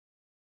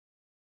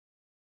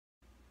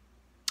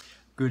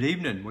Good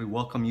evening. We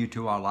welcome you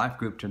to our life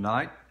group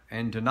tonight.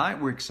 And tonight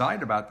we're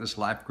excited about this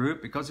life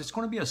group because it's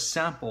going to be a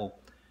sample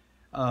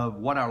of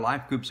what our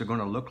life groups are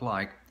going to look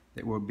like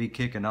that we'll be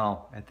kicking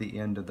off at the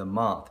end of the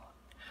month.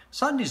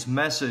 Sunday's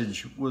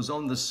message was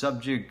on the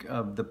subject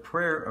of the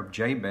prayer of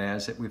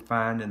Jabez that we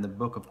find in the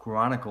book of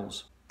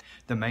Chronicles.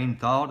 The main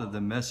thought of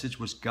the message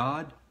was,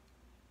 God,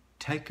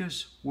 take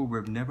us where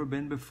we've never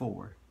been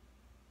before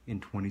in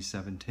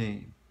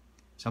 2017.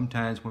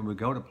 Sometimes when we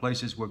go to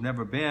places we've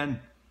never been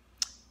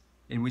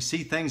and we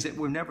see things that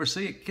we'll never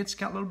see, it gets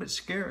a little bit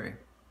scary.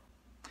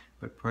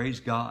 But praise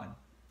God,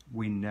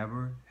 we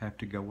never have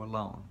to go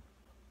alone.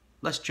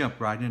 Let's jump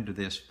right into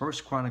this. 1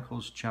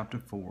 Chronicles chapter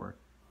 4,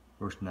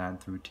 verse 9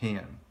 through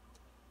 10.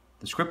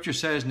 The scripture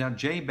says, Now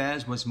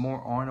Jabez was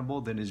more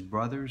honorable than his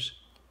brothers,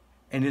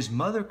 and his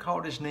mother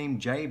called his name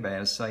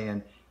Jabez,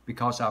 saying,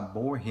 Because I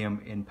bore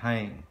him in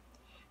pain.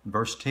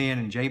 Verse 10,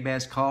 And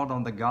Jabez called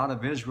on the God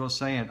of Israel,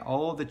 saying,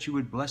 Oh, that you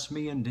would bless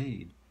me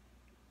indeed,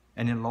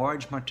 and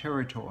enlarge my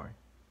territory,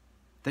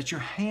 that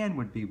your hand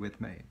would be with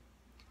me,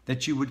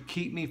 that you would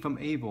keep me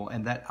from evil,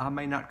 and that I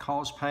may not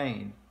cause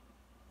pain.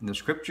 And the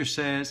scripture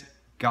says,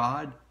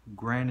 God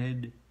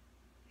granted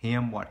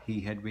him what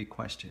he had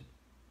requested.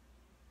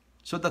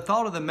 So the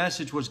thought of the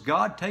message was,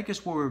 God, take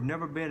us where we've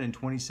never been in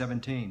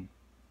 2017.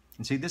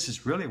 And see, this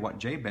is really what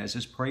Jabez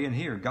is praying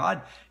here.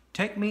 God,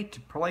 take me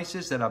to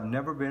places that I've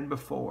never been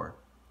before.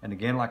 And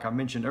again, like I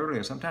mentioned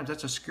earlier, sometimes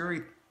that's a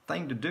scary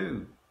thing to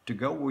do, to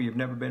go where you've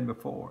never been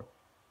before.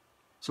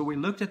 So we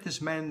looked at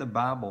this man in the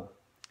Bible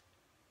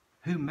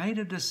who made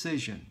a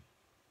decision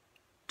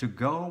to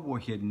go where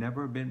he had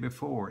never been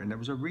before. And there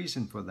was a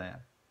reason for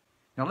that.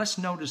 Now let's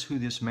notice who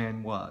this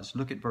man was.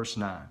 Look at verse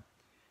 9.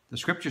 The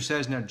scripture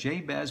says, Now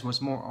Jabez was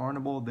more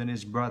honorable than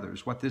his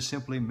brothers. What this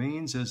simply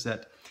means is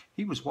that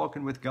he was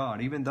walking with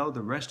God. Even though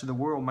the rest of the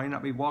world may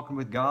not be walking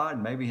with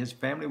God, maybe his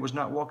family was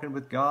not walking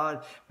with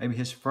God, maybe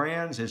his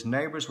friends, his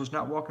neighbors was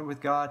not walking with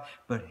God,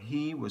 but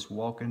he was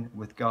walking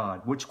with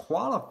God, which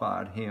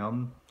qualified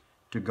him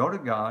to go to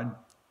God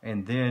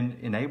and then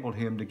enabled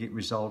him to get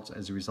results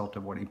as a result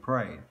of what he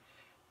prayed.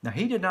 Now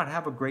he did not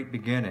have a great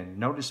beginning.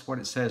 Notice what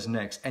it says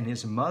next. And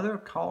his mother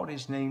called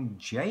his name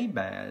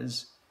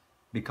Jabez,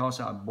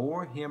 because I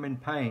bore him in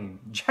pain.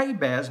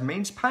 Jabez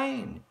means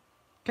pain.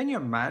 Can you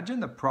imagine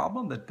the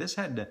problem that this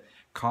had to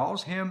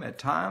cause him at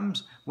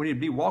times when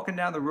he'd be walking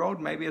down the road,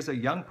 maybe as a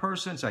young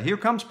person, say, here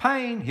comes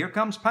pain,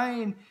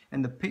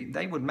 and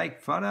they would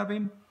make fun of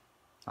him?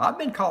 I've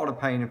been called a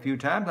pain a few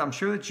times. I'm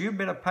sure that you've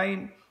been a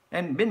pain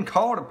and been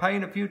called a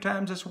pain a few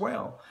times as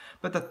well.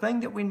 But the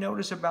thing that we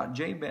notice about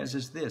Jabez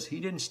is this.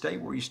 He didn't stay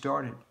where he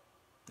started.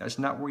 That's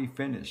not where he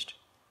finished.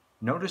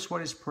 Notice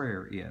what his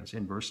prayer is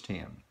in verse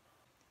 10.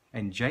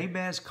 And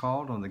Jabez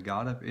called on the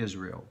God of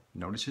Israel.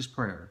 Notice his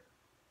prayer.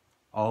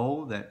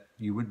 Oh, that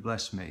you would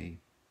bless me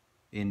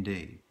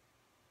indeed.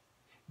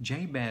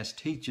 Jabez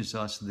teaches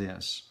us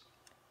this,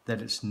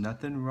 that it's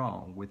nothing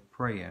wrong with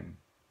praying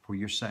for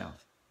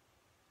yourself.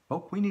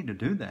 Folks, we need to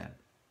do that.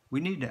 We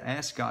need to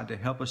ask God to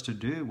help us to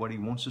do what he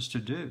wants us to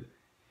do.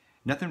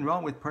 Nothing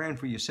wrong with praying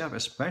for yourself,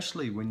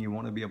 especially when you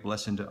want to be a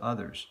blessing to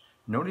others.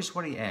 Notice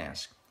what he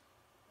asked.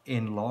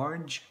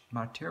 Enlarge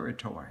my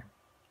territory.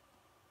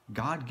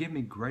 God, give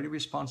me greater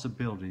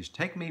responsibilities.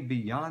 Take me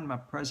beyond my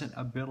present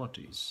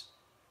abilities.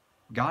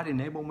 God,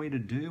 enable me to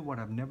do what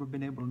I've never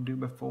been able to do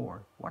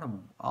before. What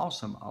an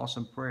awesome,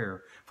 awesome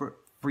prayer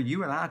for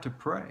you and I to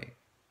pray.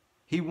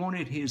 He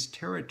wanted his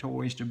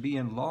territories to be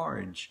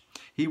enlarged.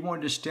 He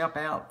wanted to step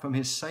out from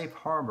his safe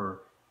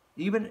harbor,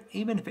 even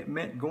if it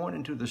meant going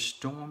into the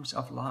storms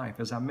of life.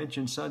 As I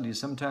mentioned Sunday,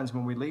 sometimes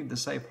when we leave the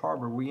safe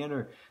harbor, we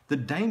enter the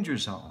danger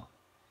zone.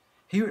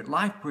 Here at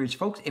LifeBridge,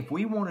 folks, if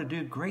we want to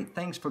do great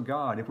things for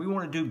God, if we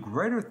want to do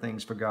greater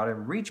things for God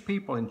and reach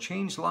people and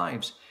change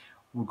lives,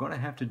 we're going to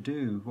have to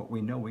do what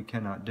we know we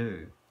cannot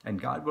do.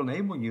 And God will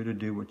enable you to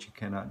do what you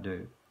cannot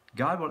do.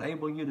 God will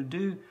enable you to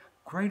do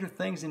greater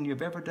things than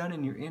you've ever done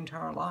in your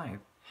entire life.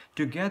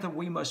 Together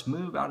we must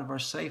move out of our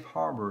safe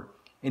harbor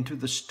into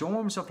the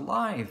storms of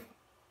life.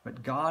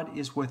 But God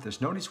is with us.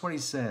 Notice what he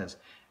says,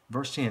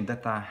 verse 10,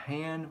 that thy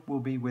hand will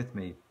be with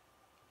me.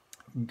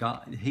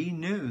 God, he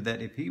knew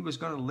that if he was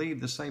going to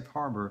leave the safe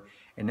harbor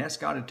and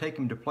ask God to take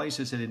him to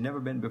places that had never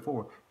been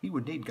before, he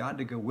would need God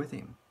to go with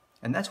him.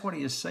 And that's what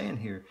he is saying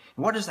here.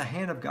 What does the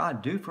hand of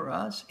God do for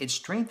us? It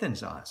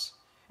strengthens us.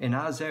 In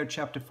Isaiah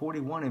chapter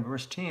 41 and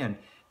verse 10,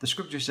 the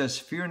scripture says,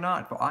 Fear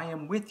not, for I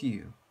am with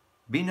you.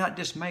 Be not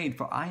dismayed,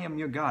 for I am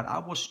your God. I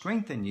will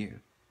strengthen you.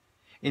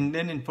 And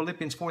then in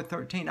Philippians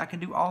 4:13, I can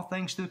do all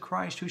things through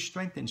Christ who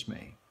strengthens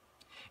me.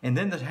 And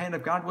then the hand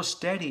of God will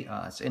steady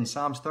us. In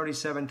Psalms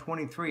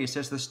 37:23, it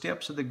says, The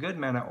steps of the good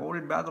man are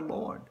ordered by the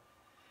Lord.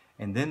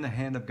 And then the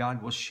hand of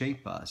God will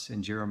shape us.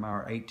 In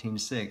Jeremiah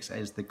 18:6,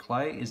 as the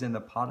clay is in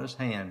the potter's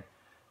hand,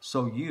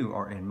 so you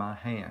are in my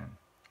hand.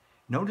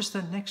 Notice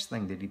the next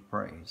thing that he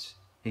prays.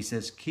 He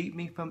says, Keep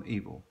me from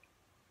evil,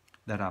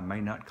 that I may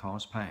not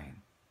cause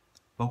pain.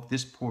 Folks,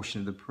 this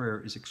portion of the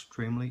prayer is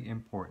extremely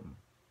important.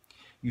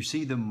 You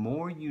see, the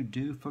more you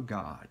do for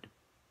God,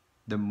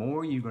 the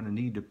more you're going to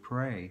need to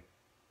pray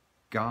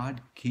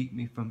God, keep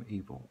me from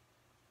evil.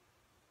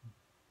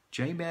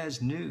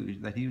 Jabez knew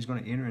that he was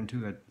going to enter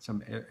into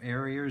some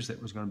areas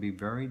that was going to be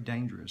very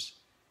dangerous,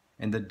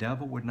 and the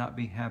devil would not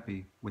be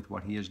happy with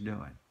what he is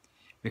doing.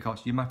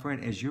 Because you, my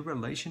friend, as your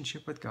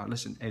relationship with God,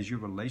 listen, as your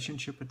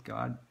relationship with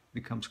God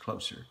becomes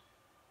closer,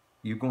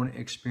 you're going to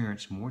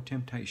experience more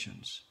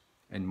temptations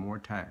and more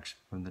attacks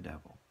from the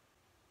devil.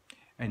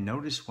 And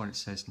notice what it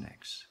says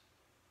next.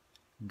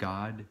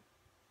 God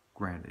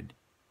granted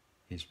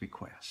his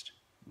request.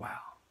 Wow.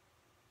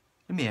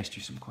 Let me ask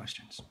you some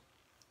questions.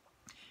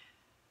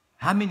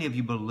 How many of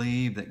you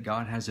believe that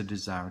God has a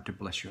desire to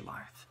bless your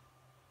life?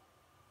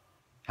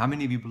 How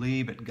many of you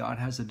believe that God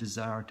has a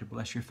desire to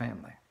bless your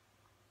family?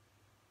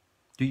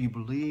 Do you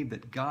believe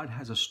that God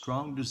has a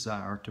strong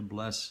desire to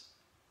bless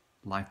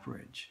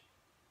LifeBridge?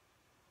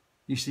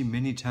 You see,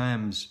 many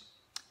times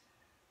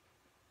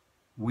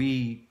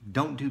we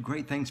don't do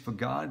great things for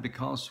God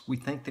because we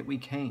think that we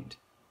can't.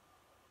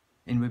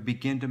 And we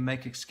begin to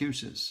make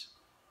excuses.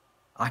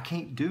 I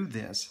can't do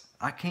this.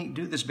 I can't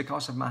do this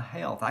because of my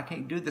health. I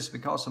can't do this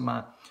because of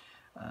my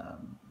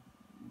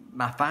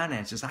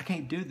finances. I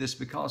can't do this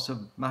because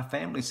of my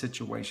family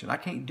situation. I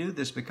can't do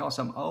this because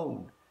I'm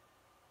old.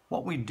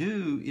 What we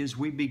do is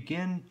we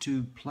begin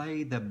to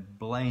play the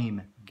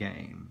blame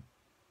game.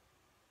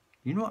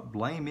 You know what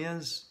blame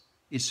is?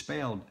 It's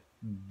spelled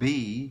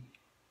B-L-A-M-E.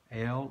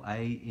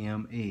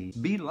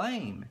 Be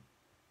lame.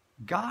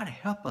 God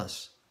help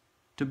us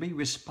to be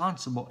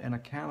responsible and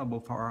accountable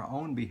for our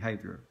own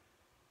behavior,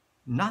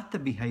 not the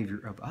behavior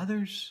of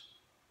others,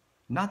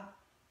 not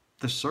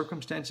the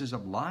circumstances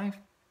of life.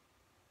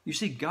 You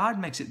see, God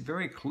makes it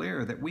very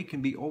clear that we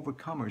can be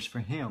overcomers for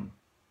Him.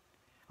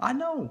 I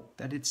know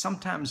that it's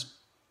sometimes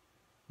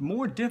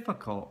more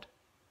difficult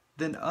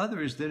than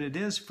others than it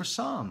is for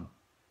some,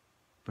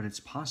 but it's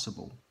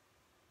possible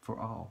for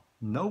all.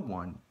 No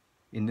one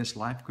in this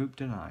life group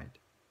tonight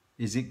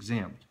is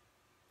exempt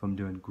from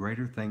doing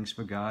greater things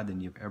for God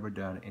than you've ever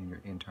done in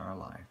your entire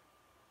life.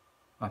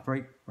 My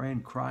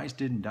friend, Christ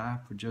didn't die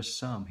for just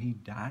some. He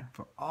died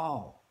for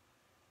all.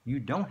 You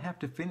don't have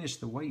to finish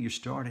the way you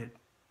started.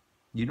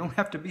 You don't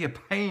have to be a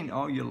pain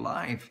all your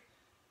life.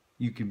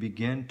 You can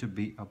begin to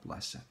be a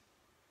blessing.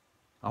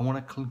 I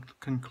want to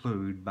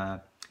conclude by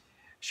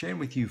sharing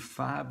with you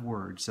 5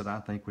 words that I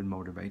think would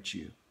motivate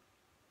you.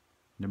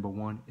 Number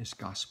 1 is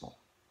gospel.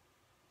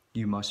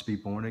 You must be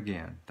born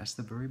again. That's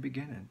the very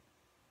beginning.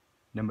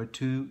 Number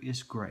 2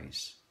 is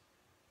grace.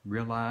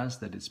 Realize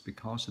that it's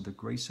because of the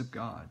grace of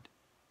God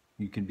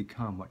you can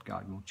become what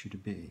God wants you to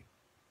be.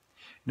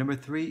 Number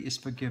 3 is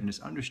forgiveness.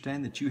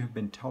 Understand that you have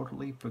been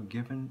totally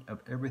forgiven of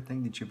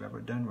everything that you've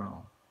ever done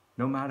wrong.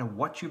 No matter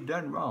what you've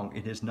done wrong,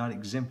 it has not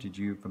exempted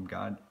you from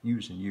God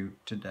using you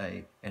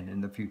today and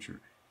in the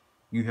future.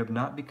 You have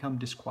not become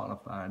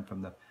disqualified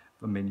from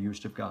being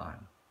used of God.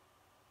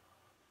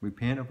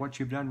 Repent of what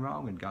you've done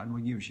wrong and God will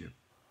use you.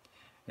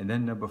 And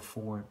then number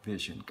 4,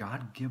 vision.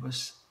 God, give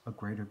us a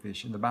greater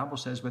vision. The Bible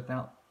says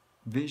without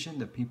vision,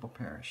 the people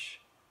perish.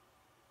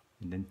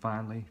 And then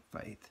finally,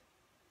 faith.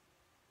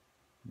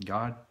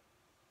 God,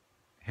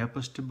 help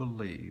us to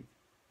believe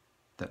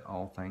that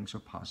all things are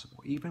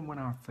possible, even when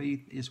our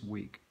faith is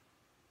weak.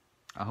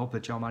 I hope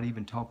that y'all might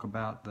even talk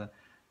about the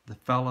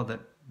fellow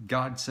that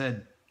God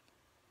said,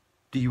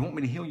 do you want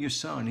me to heal your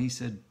son? He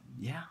said,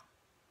 yeah.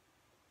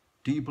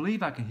 Do you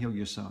believe I can heal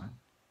your son?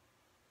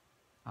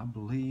 I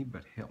believe,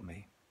 but help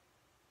me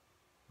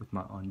with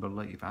my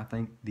unbelief. I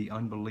think the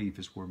unbelief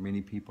is where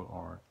many people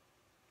are,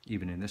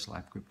 even in this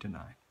life group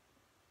tonight.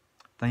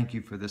 Thank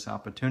you for this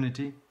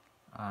opportunity.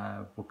 I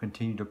will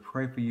continue to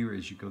pray for you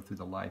as you go through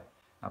the life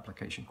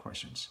application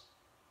questions.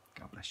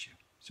 God bless you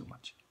so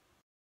much.